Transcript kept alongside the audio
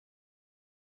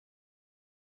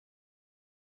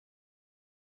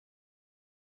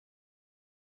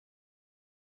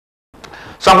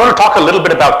So I'm going to talk a little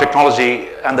bit about technology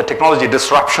and the technology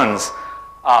disruptions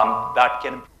that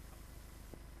can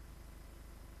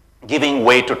giving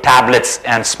way to tablets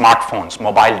and smartphones,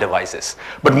 mobile devices.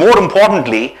 But more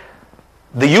importantly,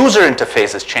 the user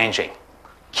interface is changing.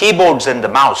 Keyboards and the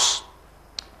mouse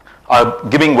are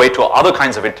giving way to other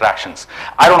kinds of interactions.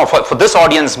 I don't know, for this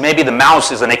audience, maybe the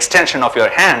mouse is an extension of your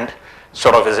hand,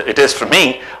 sort of as it is for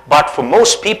me, but for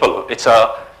most people, it's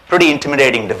a pretty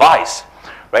intimidating device,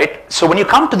 right? So when you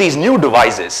come to these new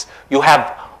devices, you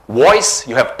have voice,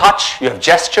 you have touch, you have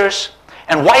gestures.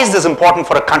 And why is this important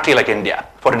for a country like India,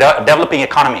 for developing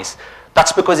economies?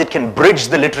 That's because it can bridge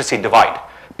the literacy divide.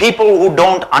 People who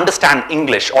don't understand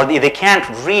English or they can't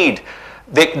read,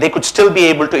 they could still be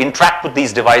able to interact with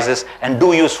these devices and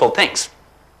do useful things.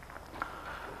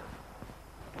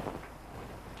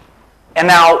 And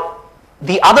now,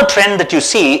 the other trend that you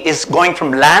see is going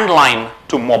from landline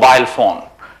to mobile phone.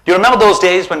 Do you remember those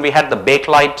days when we had the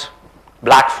Bakelite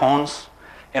black phones?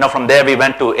 You know, from there we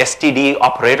went to STD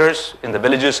operators in the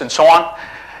villages and so on,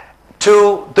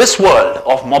 to this world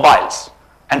of mobiles.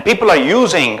 And people are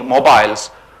using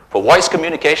mobiles for voice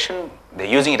communication. They're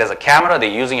using it as a camera. They're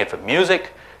using it for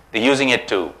music. They're using it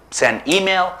to send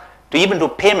email, to even do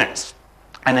payments.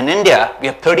 And in India, we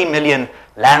have 30 million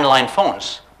landline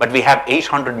phones, but we have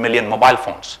 800 million mobile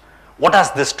phones. What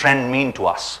does this trend mean to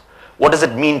us? What does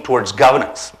it mean towards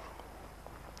governance?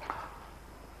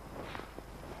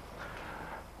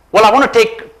 Well, I want to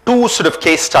take two sort of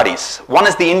case studies. One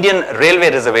is the Indian railway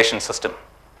reservation system.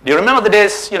 Do you remember the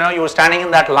days, you know, you were standing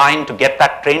in that line to get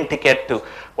that train ticket to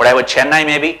whatever, Chennai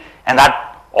maybe, and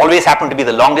that always happened to be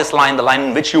the longest line, the line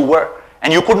in which you were,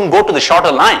 and you couldn't go to the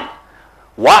shorter line.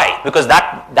 Why? Because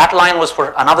that line was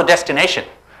for another destination,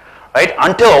 right?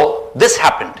 Until this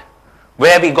happened,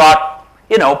 where we got,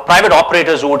 you know, private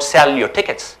operators who would sell your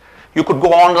tickets. You could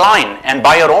go online and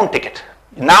buy your own ticket.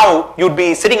 Now you'd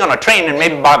be sitting on a train and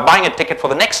maybe buying a ticket for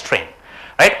the next train,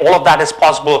 right? All of that is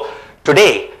possible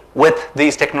today with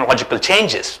these technological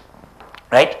changes,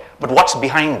 right? But what's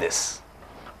behind this?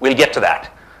 We'll get to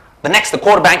that. The next, the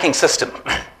core banking system.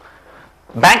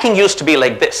 Banking used to be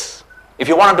like this. If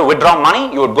you wanted to withdraw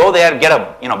money, you would go there, get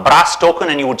a brass token,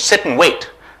 and you would sit and wait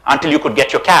until you could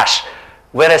get your cash.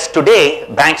 Whereas today,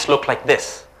 banks look like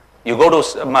this. You go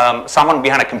to someone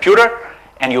behind a computer,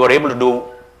 and you are able to do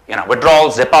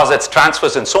withdrawals, deposits,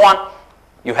 transfers, and so on.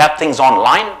 You have things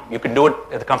online. You can do it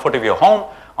at the comfort of your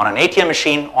home, on an ATM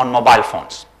machine, on mobile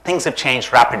phones. Things have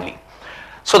changed rapidly.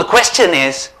 So the question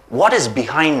is, what is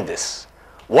behind this?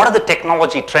 What are the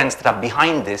technology trends that are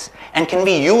behind this? And can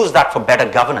we use that for better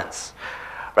governance,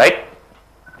 right?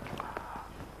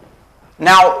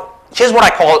 Now, here's what I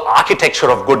call architecture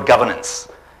of good governance.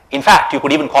 In fact, you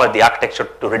could even call it the architecture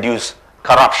to reduce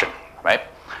corruption, right?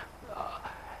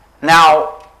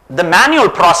 Now, the manual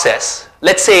process,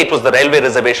 let's say it was the railway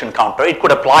reservation counter, it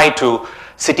could apply to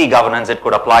city governance, it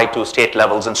could apply to state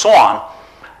levels and so on.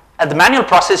 At the manual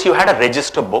process, you had a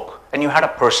register book and you had a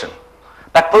person.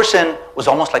 That person was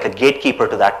almost like a gatekeeper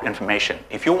to that information.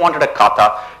 If you wanted a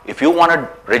kata, if you wanted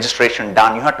registration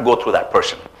done, you had to go through that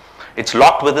person. It's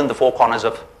locked within the four corners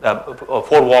of,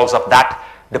 four walls of that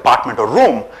department or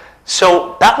room.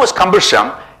 So that was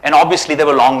cumbersome, and obviously there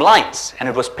were long lines, and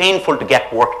it was painful to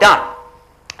get work done.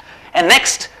 And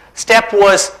next step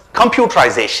was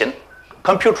computerization,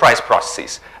 computerized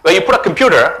processes, where you put a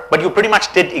computer, but you pretty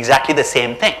much did exactly the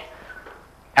same thing.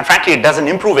 And frankly, it doesn't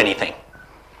improve anything,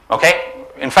 okay?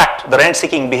 In fact, the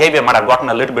rent-seeking behavior might have gotten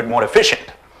a little bit more efficient,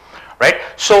 right?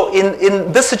 So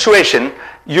in this situation,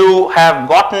 you have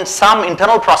gotten some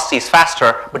internal processes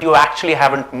faster, but you actually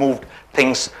haven't moved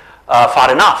things far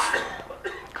enough.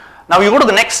 Now you go to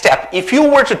the next step. If you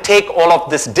were to take all of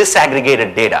this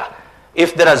disaggregated data,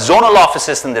 if there are zonal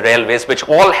offices in the railways which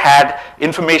all had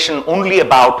information only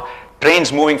about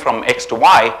trains moving from X to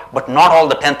Y, but not all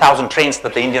the 10,000 trains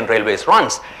that the Indian Railways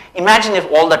runs, imagine if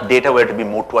all that data were to be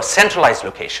moved to a centralized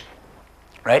location,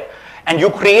 right? And you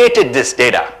created this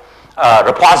data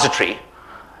repository,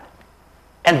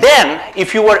 and then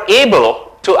if you were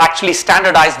able to actually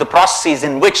standardize the processes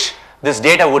in which this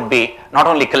data would be not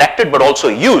only collected but also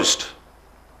used.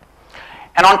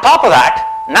 And on top of that,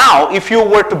 now if you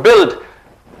were to build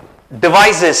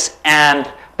devices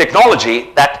and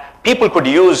technology that people could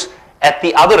use at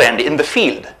the other end in the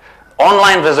field,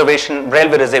 online reservation,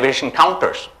 railway reservation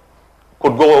counters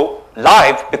could go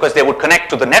live because they would connect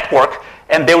to the network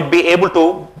and they would be able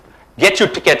to get you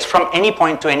tickets from any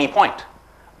point to any point.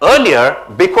 Earlier,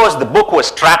 because the book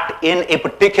was trapped in a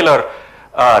particular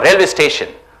railway station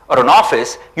or an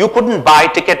office, you couldn't buy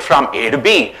a ticket from A to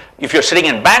B. If you're sitting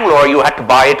in Bangalore, you had to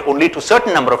buy it only to a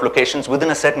certain number of locations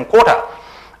within a certain quota.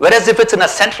 Whereas if it's in a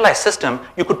centralized system,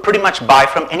 you could pretty much buy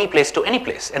from any place to any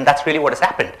place, and that's really what has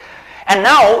happened. And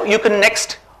now you can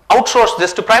next outsource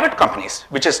this to private companies,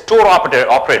 which is tour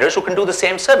operators who can do the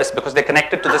same service because they're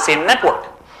connected to the same network.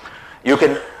 You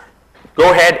can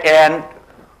go ahead and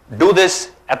do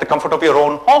this at the comfort of your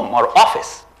own home or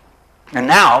office. And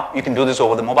now you can do this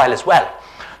over the mobile as well.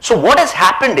 So what has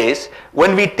happened is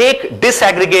when we take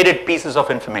disaggregated pieces of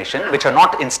information, which are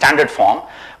not in standard form,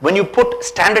 when you put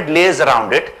standard layers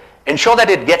around it, ensure that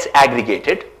it gets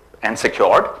aggregated and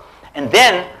secured, and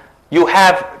then you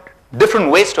have different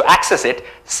ways to access it,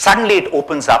 suddenly it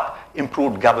opens up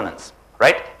improved governance,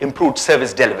 right? Improved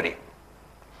service delivery.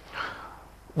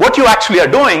 What you actually are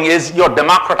doing is you're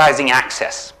democratizing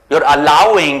access. You're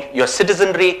allowing your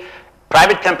citizenry,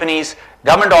 private companies,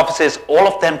 government offices, all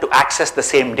of them to access the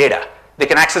same data. They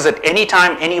can access it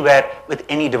anytime, anywhere, with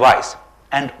any device.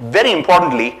 And very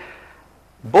importantly,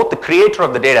 both the creator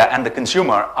of the data and the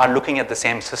consumer are looking at the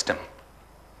same system,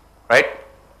 right?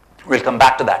 We'll come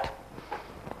back to that.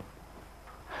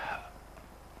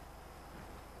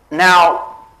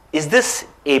 Now, is this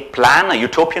a plan, a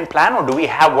utopian plan, or do we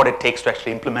have what it takes to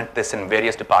actually implement this in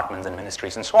various departments and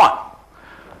ministries and so on?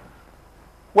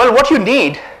 Well, what you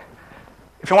need,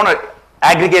 if you want to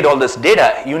aggregate all this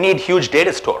data, you need huge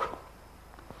data store.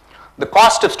 The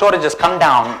cost of storage has come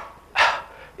down.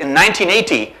 In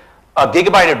 1980, a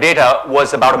gigabyte of data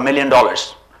was about $1 million.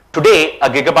 Today, a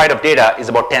gigabyte of data is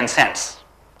about 10 cents,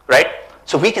 right?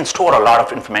 So we can store a lot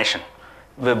of information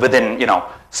within,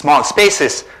 small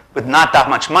spaces with not that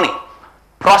much money.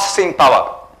 Processing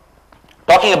power.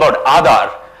 Talking about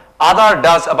Aadhaar, Aadhaar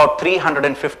does about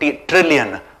 350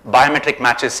 trillion biometric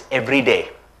matches every day.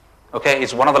 Okay,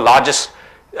 it's one of the largest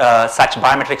such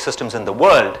biometric systems in the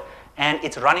world, and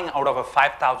it's running out of a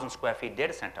 5,000 square feet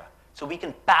data center. So we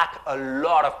can pack a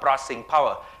lot of processing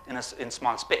power in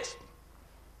small space.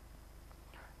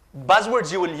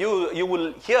 Buzzwords you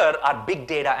will hear are big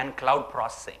data and cloud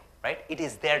processing, right? It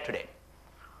is there today.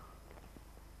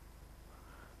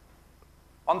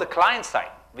 On the client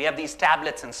side, we have these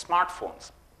tablets and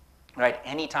smartphones, right?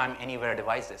 Anytime, anywhere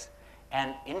devices.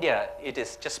 And India, it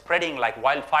is just spreading like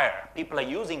wildfire. People are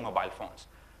using mobile phones.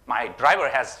 My driver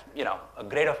has,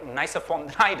 a nicer phone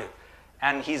than I do,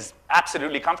 and he's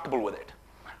absolutely comfortable with it,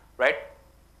 right?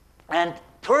 And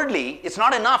thirdly, it's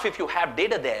not enough if you have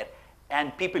data there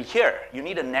and people here. You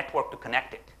need a network to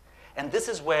connect it. And this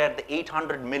is where the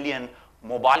 800 million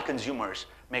mobile consumers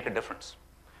make a difference.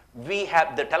 The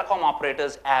telecom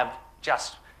operators have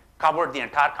just covered the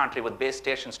entire country with base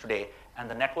stations today, and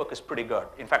the network is pretty good.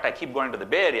 In fact, I keep going to the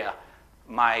Bay Area.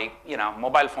 My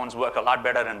mobile phones work a lot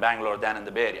better in Bangalore than in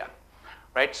the Bay Area,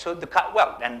 right? So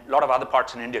and a lot of other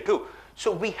parts in India too.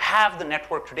 So we have the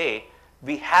network today.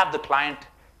 We have the client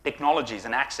technologies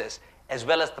and access, as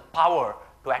well as the power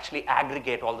to actually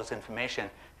aggregate all this information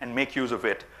and make use of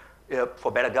it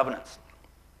for better governance.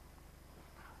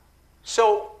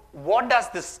 So what does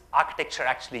this architecture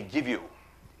actually give you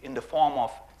in the form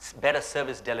of better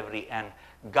service delivery and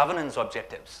governance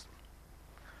objectives?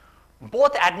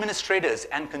 Both administrators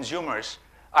and consumers,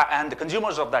 and the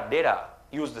consumers of that data,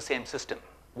 use the same system.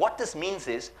 What this means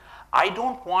is, I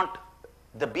don't want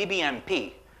the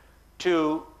BBMP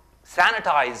to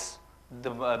sanitize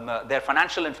their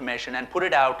financial information and put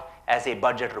it out as a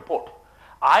budget report.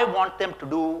 I want them to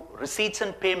do receipts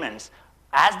and payments.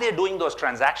 As they're doing those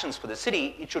transactions for the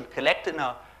city, it should collect in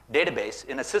a database,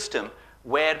 in a system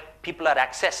where people are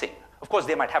accessing. Of course,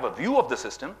 they might have a view of the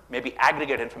system, maybe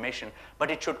aggregate information,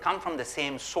 but it should come from the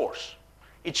same source.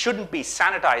 It shouldn't be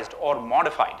sanitized or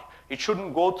modified. It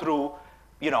shouldn't go through,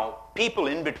 people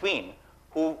in between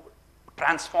who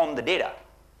transform the data.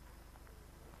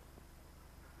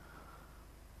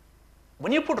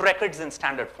 When you put records in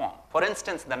standard form, for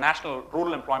instance, the National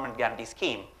Rural Employment Guarantee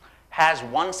Scheme has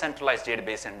one centralized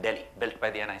database in Delhi built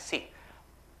by the NIC.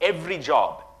 Every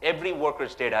job, every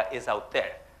worker's data is out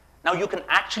there. Now you can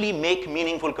actually make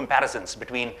meaningful comparisons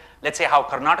between, let's say, how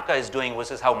Karnataka is doing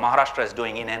versus how Maharashtra is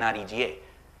doing in NREGA.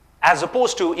 As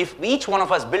opposed to if each one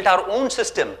of us built our own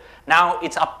system, now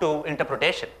it's up to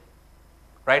interpretation,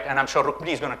 right? And I'm sure Rukmini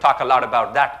is going to talk a lot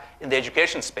about that in the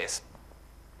education space.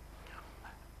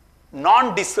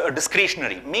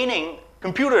 Non-discretionary, meaning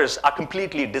computers are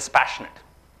completely dispassionate.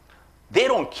 They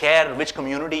don't care which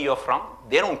community you're from.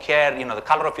 They don't care, the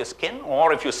color of your skin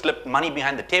or if you slipped money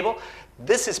behind the table.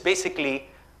 This is basically,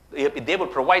 they will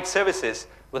provide services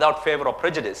without favor or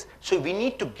prejudice. So we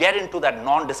need to get into that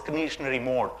non-discretionary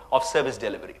mode of service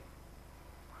delivery.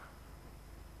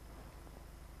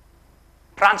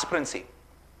 Transparency.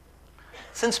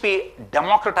 Since we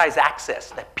democratize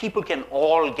access, that people can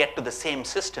all get to the same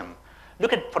system,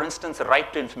 Look at, for instance, the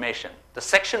right to information. The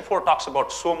Section 4 talks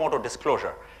about suo motu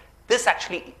disclosure. This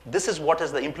is what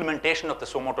is the implementation of the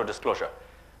suo motu disclosure.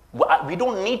 We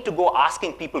don't need to go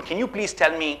asking people, can you please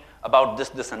tell me about this,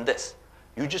 this, and this?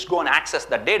 You just go and access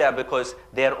that data because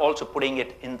they're also putting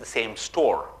it in the same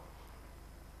store.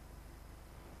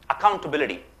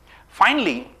 Accountability.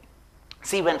 Finally,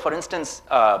 see when, for instance,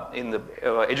 in the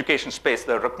education space,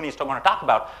 the Rukmini is going to talk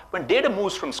about, when data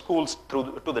moves from schools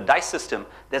to the DICE system,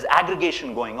 there's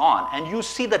aggregation going on, and you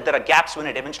see that there are gaps when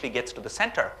it eventually gets to the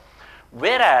center.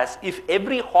 Whereas, if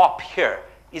every hop here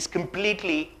is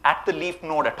completely at the leaf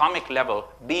node atomic level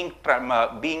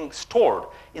being stored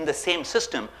in the same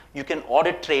system, you can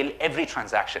audit trail every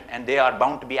transaction, and they are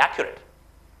bound to be accurate,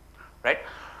 right?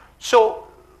 So,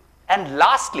 and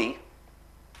lastly,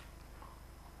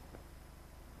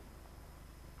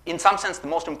 in some sense, the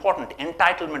most important,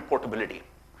 entitlement portability.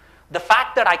 The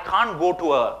fact that I can't go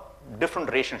to a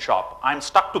different ration shop, I'm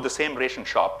stuck to the same ration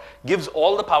shop, gives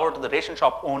all the power to the ration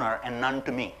shop owner and none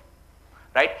to me,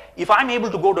 right? If I'm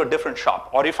able to go to a different shop,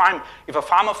 or if a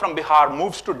farmer from Bihar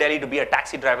moves to Delhi to be a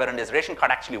taxi driver and his ration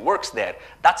card actually works there,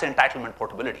 that's entitlement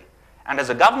portability. And as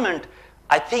a government,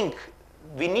 I think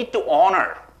we need to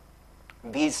honor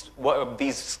these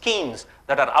schemes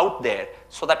that are out there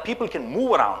so that people can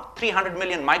move around. 300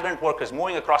 million migrant workers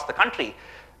moving across the country.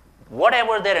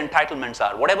 Whatever their entitlements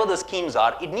are, whatever the schemes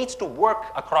are, it needs to work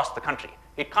across the country.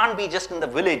 It can't be just in the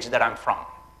village that I'm from.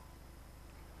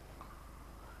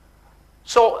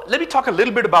 So let me talk a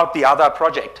little bit about the Aadhaar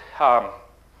project. I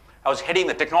was heading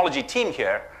the technology team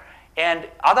here, and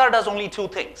Aadhaar does only two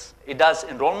things. It does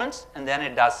enrollments, and then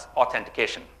it does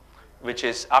authentication, which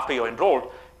is after you're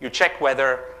enrolled, you check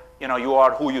whether you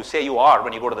are who you say you are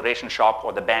when you go to the ration shop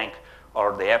or the bank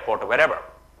or the airport or wherever.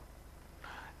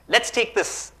 Let's take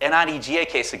this NREGA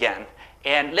case again,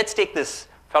 and let's take this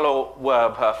fellow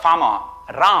farmer,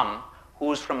 Ram,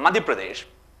 who's from Madhya Pradesh,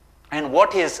 and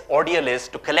what his ordeal is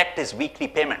to collect his weekly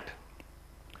payment.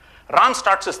 Ram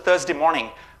starts his Thursday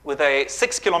morning with a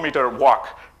 6-kilometer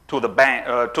walk to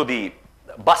the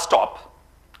bus stop,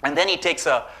 and then he takes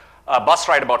a bus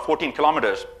ride about 14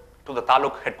 kilometers to the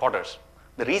taluk headquarters.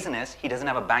 The reason is he doesn't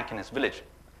have a bank in his village,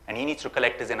 and he needs to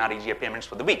collect his NREGA payments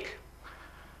for the week.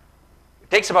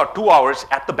 It takes about 2 hours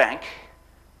at the bank,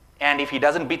 and if he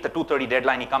doesn't beat the 2:30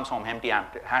 deadline, he comes home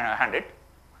empty-handed.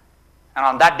 And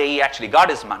on that day, he actually got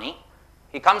his money.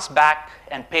 He comes back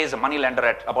and pays a money lender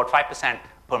at about 5%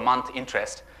 per month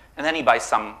interest, and then he buys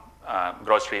some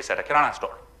groceries at a kirana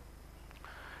store.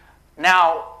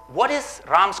 Now, what is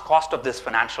Ram's cost of this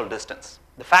financial distance?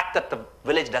 The fact that the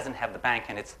village doesn't have the bank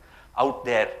and it's out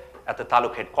there at the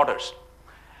taluk headquarters.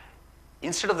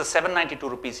 Instead of the 792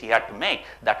 rupees he had to make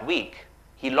that week,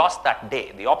 he lost that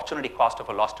day. The opportunity cost of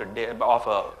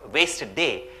a wasted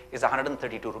day is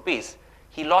 132 rupees.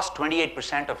 He lost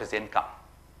 28% of his income,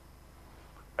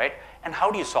 right? And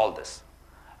how do you solve this?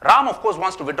 Ram, of course,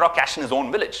 wants to withdraw cash in his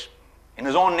own village, in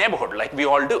his own neighborhood, like we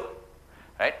all do,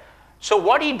 right? So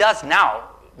what he does now,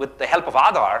 with the help of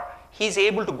Aadhaar, he's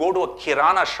able to go to a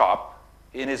kirana shop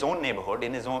in his own neighborhood,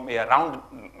 in his own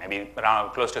maybe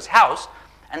around close to his house,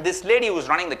 and this lady who's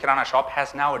running the kirana shop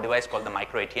has now a device called the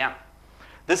micro ATM.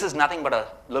 This is nothing but a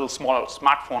little small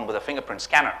smartphone with a fingerprint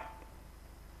scanner.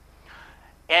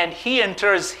 And he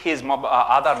enters his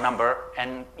Aadhaar number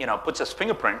and puts his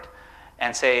fingerprint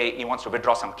and say he wants to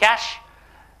withdraw some cash.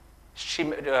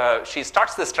 She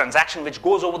starts this transaction which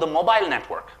goes over the mobile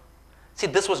network. See,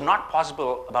 this was not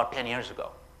possible about 10 years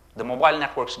ago. The mobile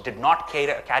networks did not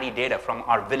carry data from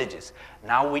our villages.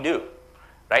 Now we do,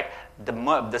 right?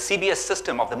 The CBS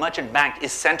system of the merchant bank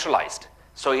is centralized.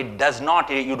 So it does not,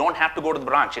 you don't have to go to the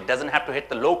branch. It doesn't have to hit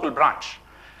the local branch.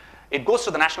 It goes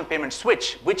to the national payment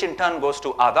switch, which in turn goes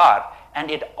to Aadhaar, and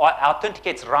it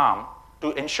authenticates Ram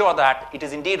to ensure that it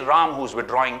is indeed Ram who's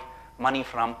withdrawing money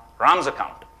from Ram's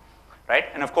account, right?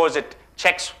 And of course, it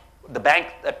checks the bank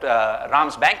that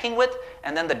Ram's banking with,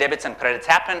 and then the debits and credits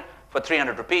happen for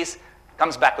 300 rupees,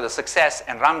 comes back with a success,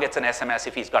 and Ram gets an SMS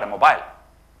if he's got a mobile.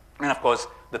 And of course,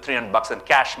 the 300 bucks in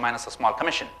cash minus a small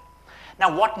commission.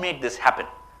 Now, what made this happen?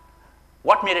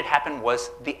 What made it happen was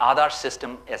the Aadhaar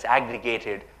system has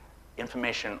aggregated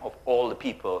information of all the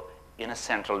people in a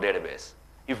central database.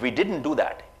 If we didn't do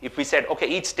that, if we said, okay,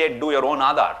 each state do your own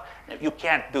Aadhaar, you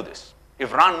can't do this.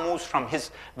 If Ram moves from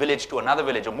his village to another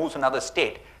village or moves to another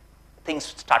state, things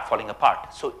start falling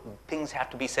apart. So things have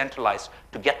to be centralized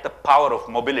to get the power of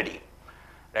mobility,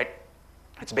 right?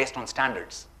 It's based on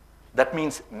standards. That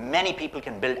means many people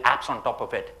can build apps on top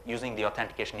of it using the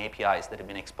authentication APIs that have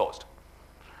been exposed,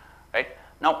 right?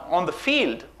 Now, on the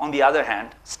field, on the other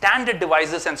hand, standard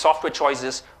devices and software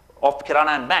choices of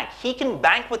Kirana and bank. He can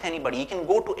bank with anybody. He can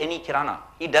go to any Kirana.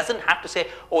 He doesn't have to say,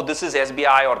 oh, this is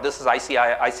SBI or this is ICI,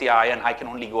 and I can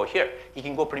only go here. He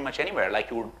can go pretty much anywhere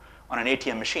like you would on an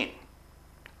ATM machine.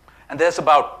 And there's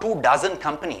about 24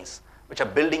 companies which are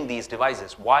building these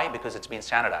devices. Why? Because it's been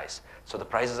standardized. So the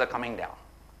prices are coming down,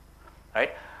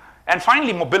 right? And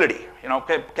finally, mobility. You know,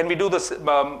 can we do this?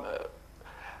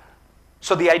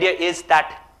 So the idea is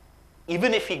that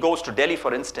even if he goes to Delhi,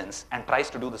 for instance, and tries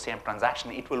to do the same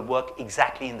transaction, it will work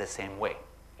exactly in the same way.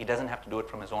 He doesn't have to do it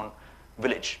from his own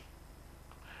village.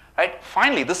 Right?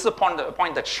 Finally, this is a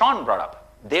point that Sean brought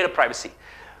up, data privacy.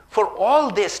 For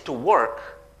all this to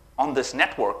work on this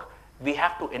network, we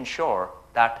have to ensure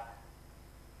that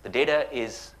the data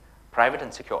is private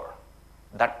and secure,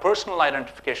 that personal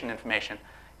identification information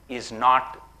is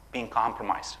not being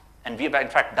compromised. And we have, in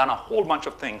fact, done a whole bunch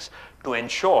of things to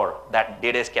ensure that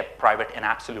data is kept private and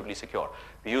absolutely secure.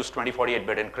 We use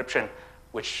 2048-bit encryption,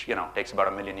 which takes about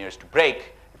 1 million years to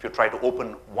break if you try to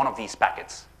open one of these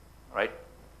packets, right?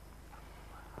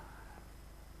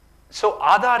 So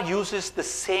Aadhaar uses the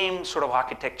same sort of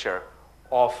architecture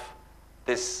of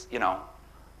this,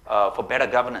 for better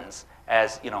governance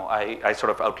as I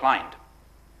sort of outlined.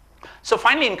 So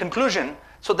finally, in conclusion,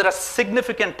 so there are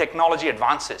significant technology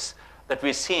advances that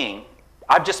we're seeing.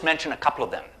 I've just mentioned a couple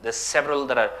of them. There's several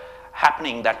that are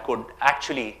happening that could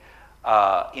actually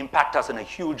impact us in a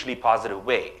hugely positive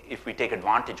way if we take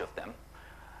advantage of them.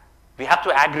 We have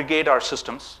to aggregate our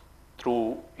systems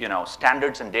through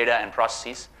standards and data and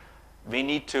processes. We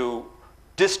need to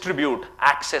distribute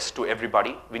access to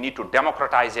everybody. We need to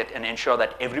democratize it and ensure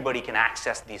that everybody can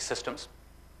access these systems.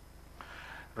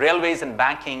 Railways and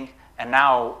banking, and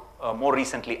now more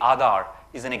recently Aadhaar,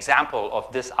 is an example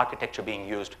of this architecture being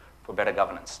used for better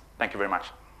governance. Thank you very much.